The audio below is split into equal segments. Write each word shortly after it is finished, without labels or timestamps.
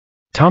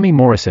Tommy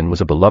Morrison was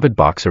a beloved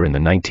boxer in the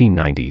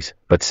 1990s,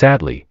 but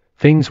sadly,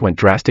 things went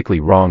drastically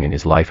wrong in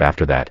his life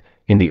after that.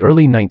 In the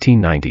early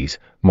 1990s,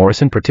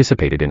 Morrison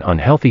participated in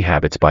unhealthy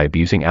habits by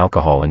abusing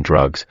alcohol and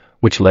drugs,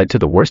 which led to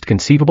the worst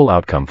conceivable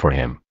outcome for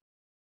him.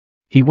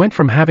 He went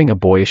from having a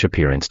boyish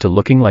appearance to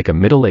looking like a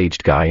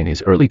middle-aged guy in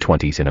his early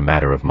 20s in a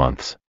matter of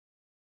months.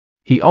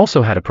 He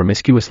also had a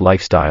promiscuous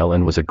lifestyle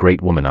and was a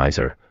great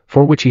womanizer,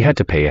 for which he had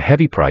to pay a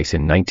heavy price.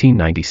 In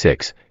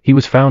 1996, he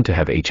was found to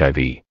have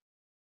HIV.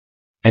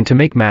 And to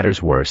make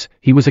matters worse,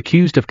 he was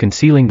accused of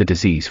concealing the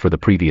disease for the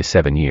previous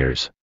 7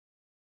 years.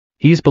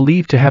 He is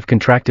believed to have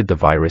contracted the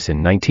virus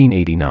in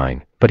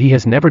 1989, but he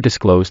has never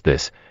disclosed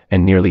this,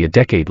 and nearly a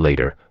decade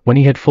later, when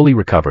he had fully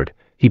recovered,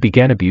 he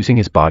began abusing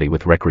his body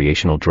with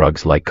recreational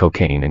drugs like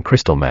cocaine and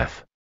crystal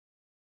meth.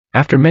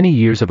 After many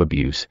years of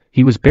abuse,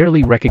 he was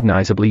barely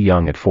recognizably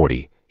young at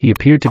 40. He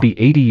appeared to be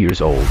 80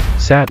 years old.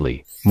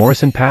 Sadly,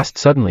 Morrison passed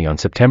suddenly on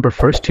September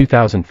 1,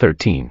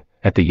 2013,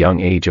 at the young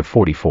age of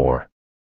 44.